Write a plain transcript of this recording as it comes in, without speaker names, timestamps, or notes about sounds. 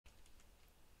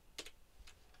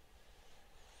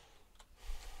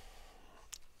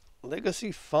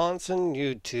Legacy fonts in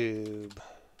YouTube.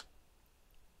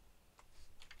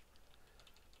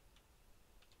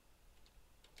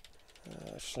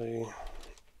 Actually,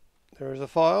 there's a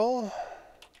file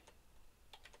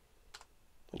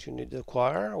that you need to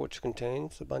acquire, which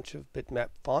contains a bunch of bitmap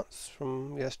fonts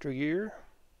from yesteryear.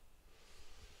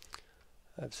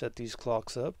 I've set these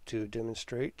clocks up to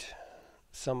demonstrate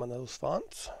some of those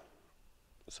fonts,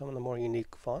 some of the more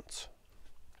unique fonts.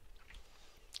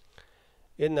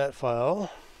 In that file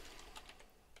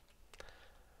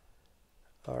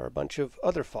are a bunch of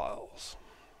other files.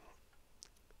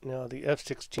 Now the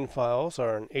F16 files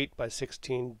are an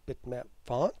 8x16 bitmap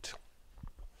font.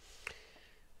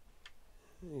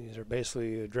 These are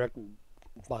basically a direct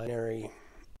binary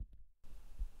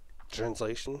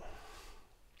translation,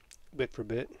 bit for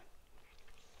bit.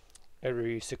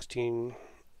 Every 16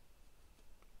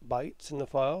 bytes in the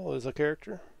file is a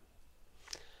character,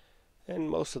 and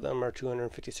most of them are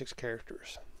 256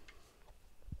 characters.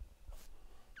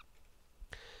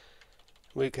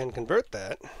 We can convert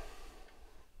that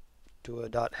to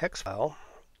a .hex file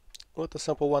with a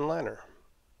simple one-liner.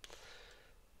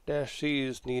 -C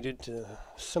is needed to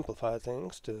simplify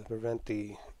things to prevent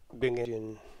the big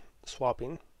engine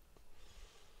swapping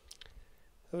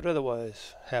that would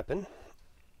otherwise happen.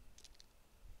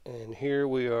 And here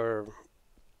we are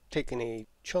taking a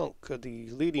chunk of the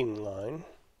leading line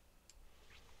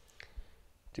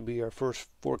to be our first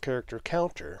 4-character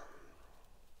counter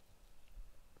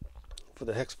for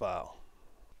the hex file,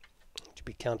 to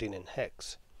be counting in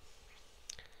hex.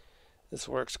 This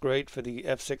works great for the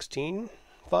F16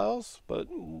 files, but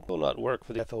will not work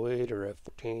for the F08 or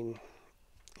F14,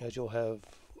 as you'll have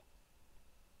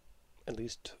at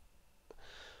least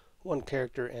one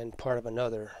character and part of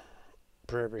another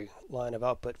per every line of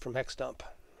output from hexdump.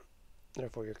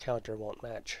 Therefore your counter won't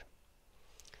match.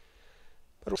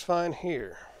 But it's fine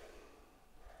here.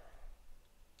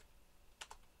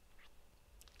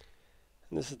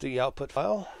 And this is the output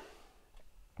file.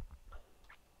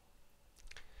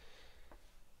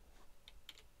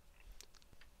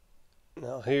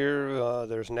 Now here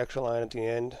there's an extra line at the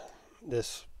end.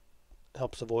 This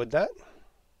helps avoid that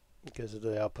because of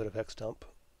the output of hexdump.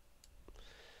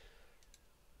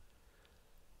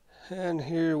 And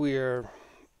here we are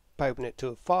piping it to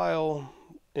a file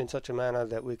in such a manner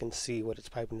that we can see what it's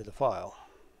piping to the file.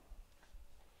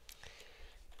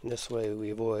 And this way we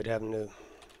avoid having to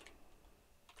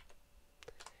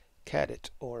cat it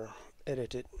or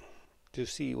edit it to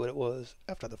see what it was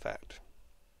after the fact.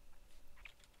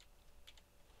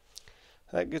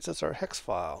 That gets us our hex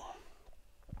file.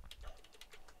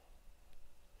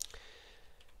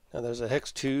 Now there's a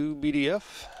hex2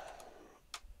 BDF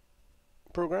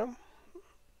program.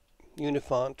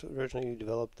 Unifont originally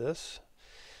developed this.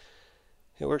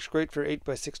 It works great for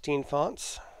 8x16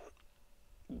 fonts.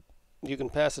 You can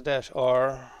pass a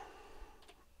 -R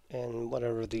and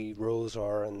whatever the rows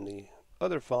are in the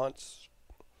other fonts,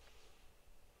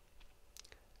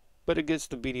 but it gets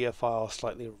the BDF file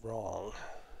slightly wrong.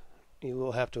 You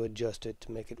will have to adjust it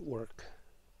to make it work.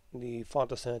 The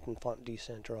font ascent and font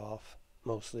descent are off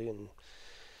mostly, and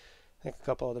I think a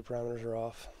couple other parameters are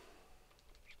off.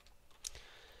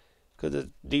 Because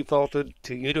it's defaulted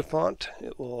to Unifont,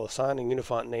 it will assign a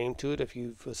Unifont name to it if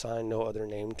you've assigned no other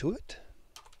name to it.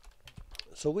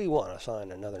 So we want to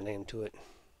assign another name to it.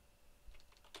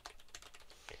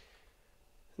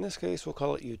 In this case, we'll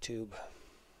call it YouTube.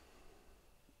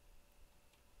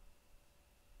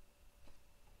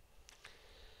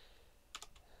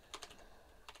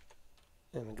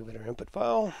 And we give it our input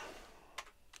file.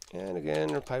 And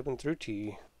again, we're piping through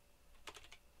T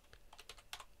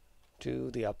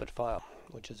to the output file,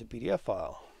 which is a PDF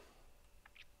file.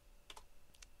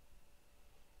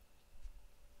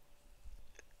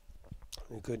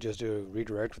 We could just do a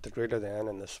redirect with the greater than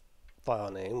in this file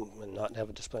name and not have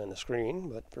it display on the screen,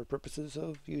 but for purposes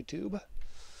of YouTube,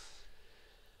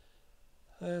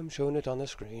 I am showing it on the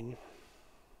screen.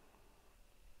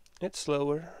 It's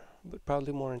slower, but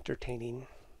probably more entertaining.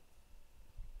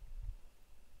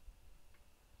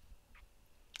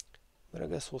 But I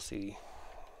guess we'll see.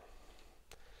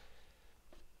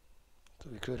 So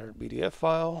we create our BDF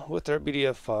file. With our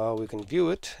BDF file, we can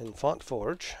view it in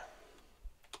FontForge.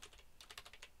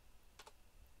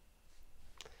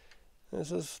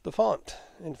 This is the font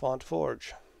in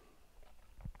FontForge.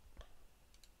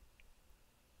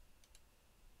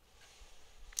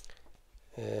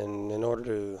 And in order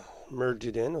to merge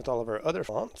it in with all of our other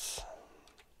fonts,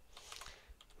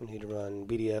 we need to run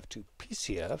BDF to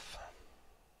PCF.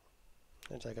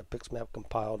 It's like a bitmap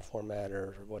compiled format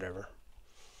or whatever.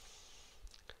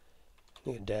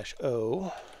 Need a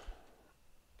 -O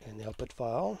in the output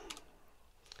file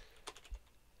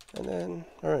and then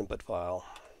our input file.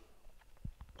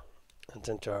 And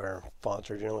since our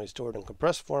fonts are generally stored in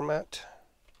compressed format,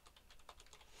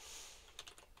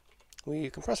 we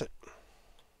compress it.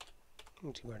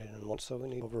 Too bad I didn't want, so we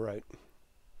need to overwrite.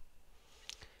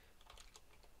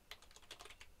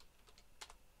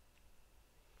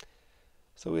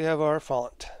 So we have our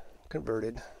font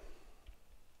converted.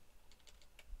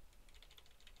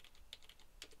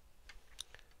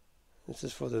 This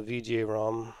is for the VGA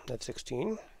ROM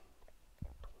F16,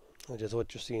 which is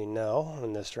what you're seeing now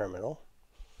in this terminal.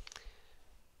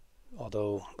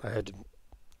 Although I had to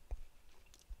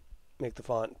make the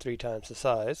font 3 times the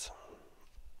size.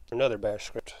 Another bash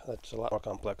script that's a lot more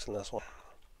complex than this one.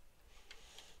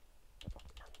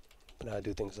 But I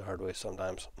do things the hard way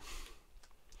sometimes.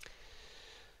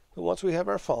 But once we have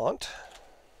our font,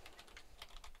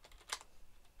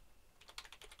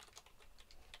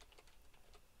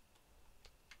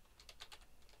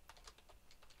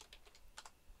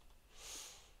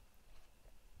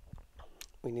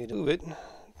 we need to move it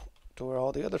to where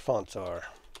all the other fonts are.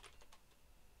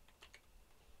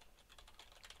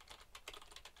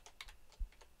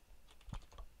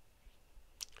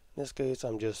 In this case,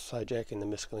 I'm just hijacking the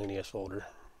miscellaneous folder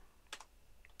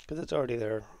because it's already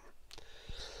there.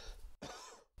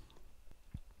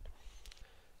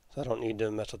 So I don't need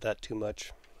to mess with that too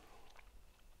much.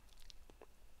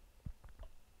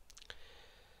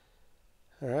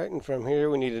 Alright, and from here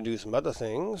we need to do some other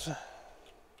things.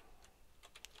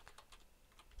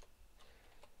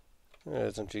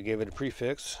 Since we gave it a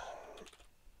prefix,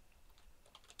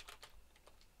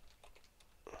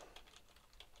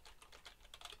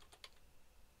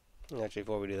 actually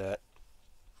before we do that,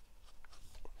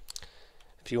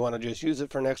 if you want to just use it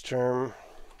for next term,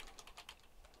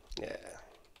 yeah,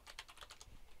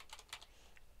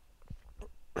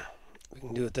 we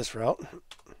can do it this route.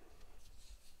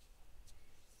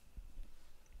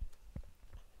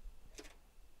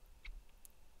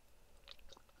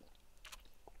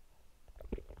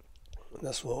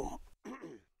 This will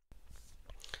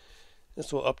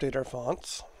update our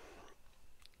fonts,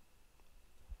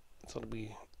 so it'll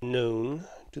be known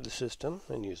to the system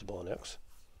and usable in X.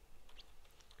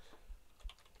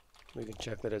 We can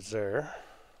check that it's there.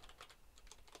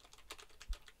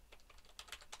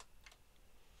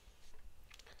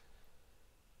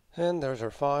 And there's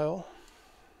our file.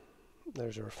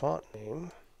 There's our font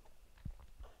name.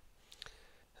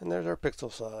 And there's our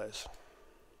pixel size.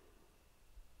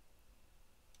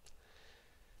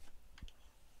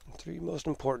 3 most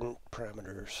important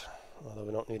parameters, although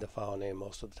we don't need the file name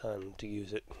most of the time to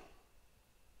use it.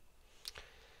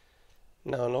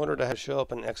 Now, in order to have it show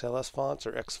up in XLS fonts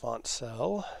or Xfont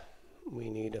cell,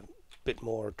 we need a bit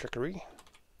more trickery.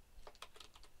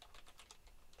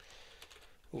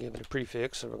 We give it a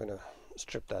prefix, so we're going to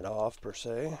strip that off per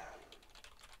se,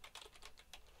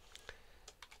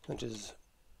 which is,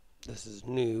 this is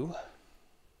new.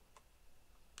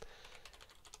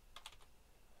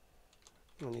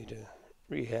 We need to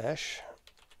rehash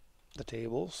the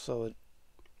table so it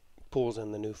pulls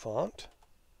in the new font,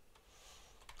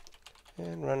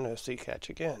 and run a catch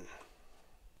again.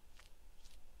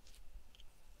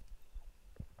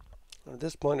 At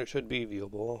this point it should be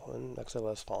viewable in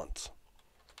XLS fonts.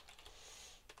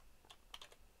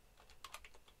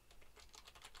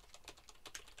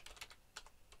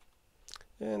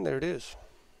 And there it is.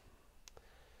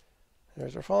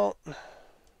 There's our font.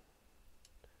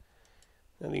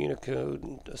 And the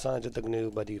Unicode assigns it the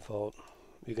GNU by default.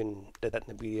 You can do that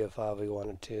in the PDF file if you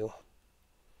wanted to.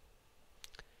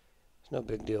 It's no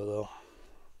big deal though.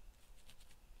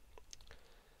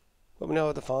 But we now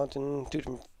have the font in two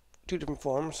different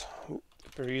forms.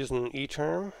 If you're using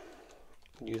Eterm,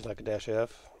 use like a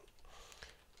 -F.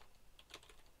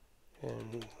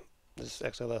 And this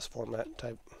XLS format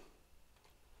type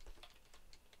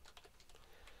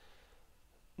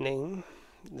name.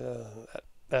 The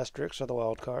asterisks are the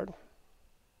wildcard.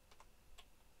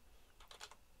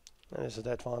 And this is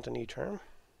that font in Eterm.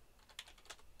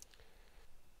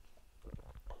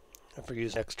 If we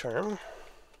use xterm,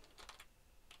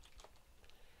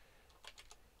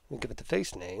 we give it the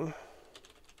face name.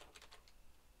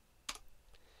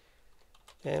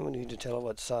 And we need to tell it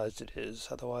what size it is,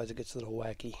 otherwise it gets a little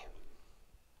wacky.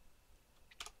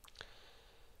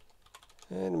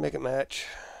 And to make it match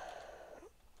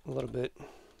a little bit,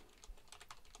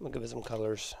 we'll give it some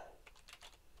colors.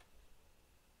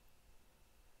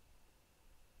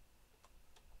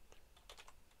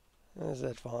 There's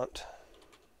that font.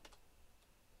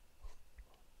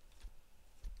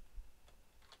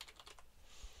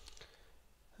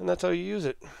 And that's how you use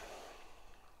it.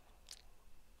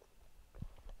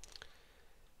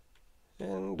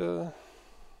 And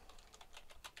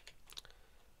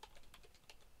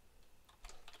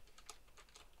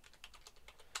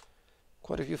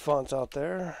quite a few fonts out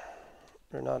there.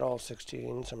 They're not all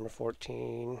 16, some are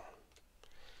 14,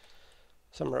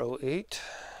 some are 08.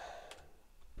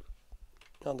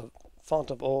 Now the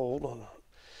font of old on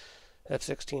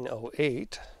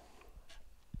F1608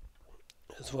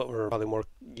 is what we're probably more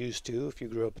used to if you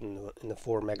grew up in the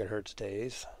 4 megahertz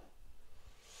days.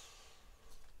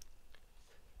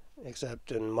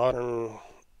 Except in modern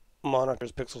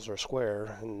monitors, pixels are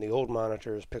square, and the old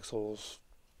monitors, pixels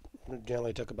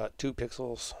generally took about 2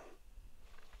 pixels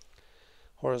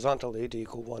horizontally to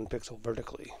equal 1 pixel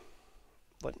vertically.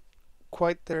 But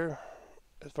quite there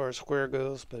as far as square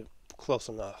goes, but close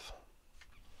enough.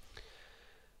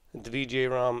 The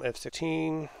VGA-ROM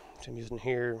F16, which I'm using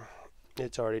here,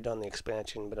 it's already done the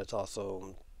expansion, but it's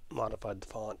also modified the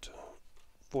font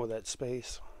for that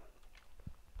space.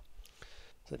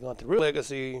 So if you want the real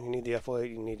legacy, you need the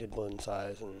F08, you need the balloon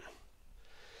size, and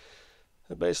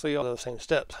basically all those same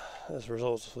steps. As a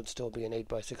result, would still be an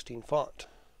 8x16 font.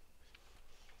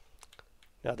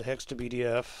 Now the hex to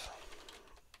BDF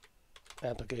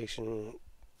application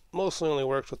mostly only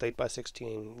works with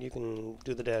 8x16. You can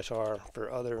do the -R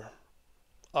for other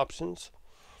options,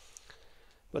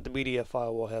 but the BDF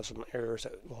file will have some errors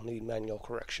that will need manual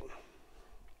correction,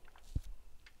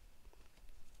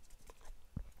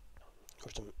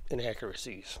 or some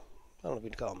inaccuracies. I don't know if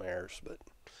you'd call them errors, but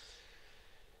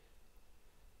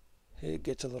it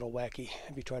gets a little wacky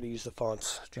if you try to use the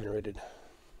fonts generated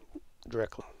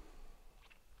directly.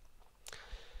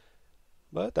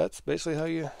 But that's basically how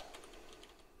you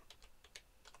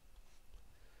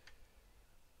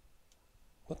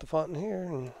put the font in here,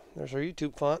 and there's our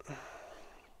YouTube font.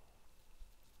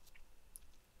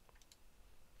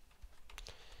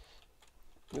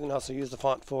 You can also use the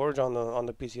font forge on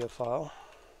the PCF file,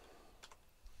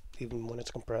 even when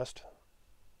it's compressed.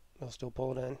 It'll still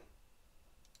pull it in.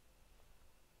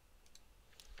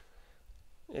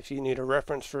 If you need a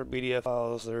reference for BDF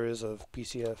files, there is a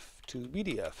PCF to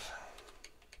BDF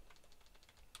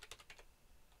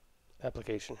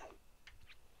application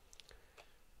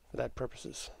for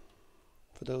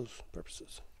those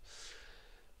purposes.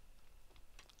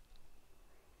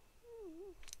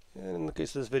 And in the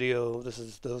case of this video, this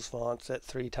is those fonts at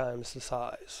 3 times the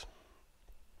size.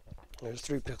 There's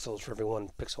 3 pixels for every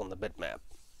 1 pixel in the bitmap,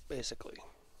 basically.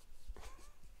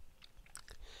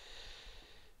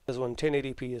 Because when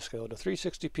 1080p is scaled to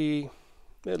 360p,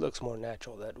 it looks more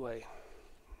natural that way.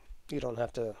 You don't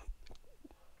have to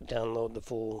download the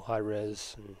full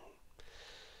high-res and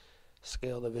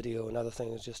scale the video and other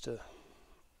things just to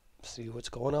see what's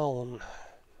going on.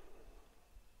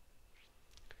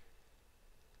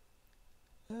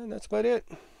 And that's about it.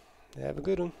 Have a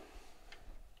good one.